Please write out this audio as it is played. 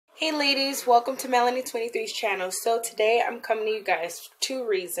Hey ladies, welcome to Melanie23's channel. So today I'm coming to you guys for two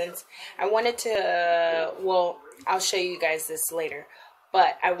reasons. I wanted to, I'll show you guys this later,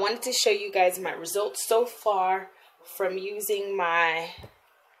 but I wanted to show you guys my results so far from using my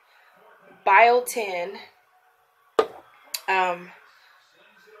Biotin.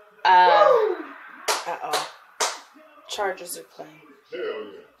 Chargers are playing.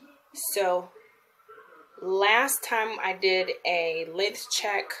 So last time I did a length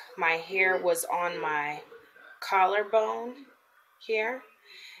check, my hair was on my collarbone here,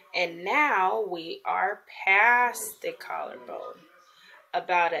 and now we are past the collarbone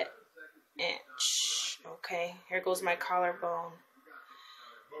about an inch. Okay, here goes my collarbone,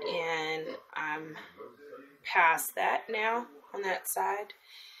 and I'm past that now on that side,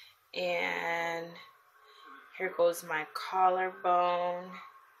 and here goes my collarbone,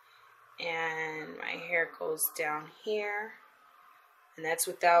 and my hair goes down here, and that's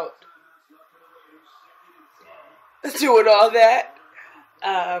without doing all that.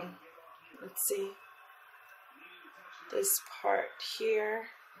 Let's see, this part here,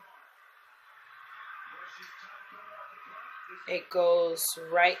 it goes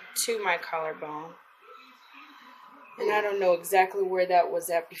right to my collarbone, and I don't know exactly where that was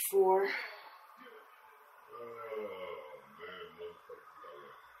at before.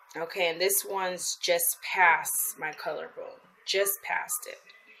 Okay, and this one's just past my collarbone, just past it.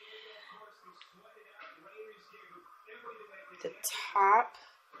 The top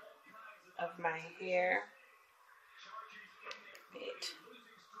of my hair,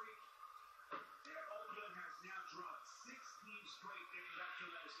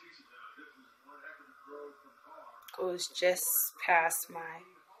 goes just past my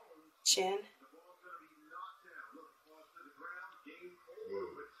chin.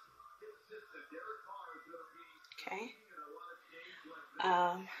 Okay.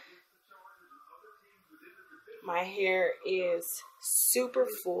 My hair is super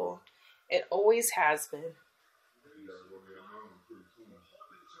full. It always has been.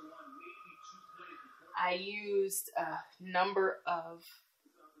 I used a number of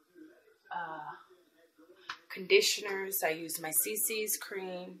conditioners. I used my CC's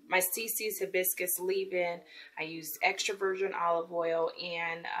cream, my CC's hibiscus leave-in. I used extra virgin olive oil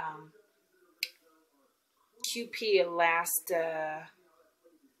and QP Elasta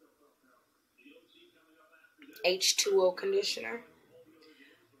H2O conditioner.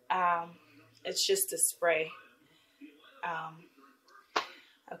 It's just a spray.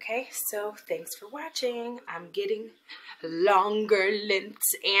 Okay, so thanks for watching. I'm getting longer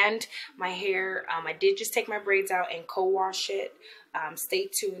lengths, and my hair, I did just take my braids out and co-wash it. Stay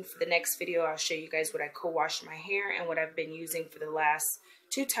tuned for the next video. I'll show you guys what I co-washed my hair and what I've been using for the last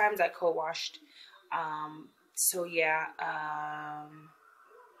 2 times I co-washed. So yeah,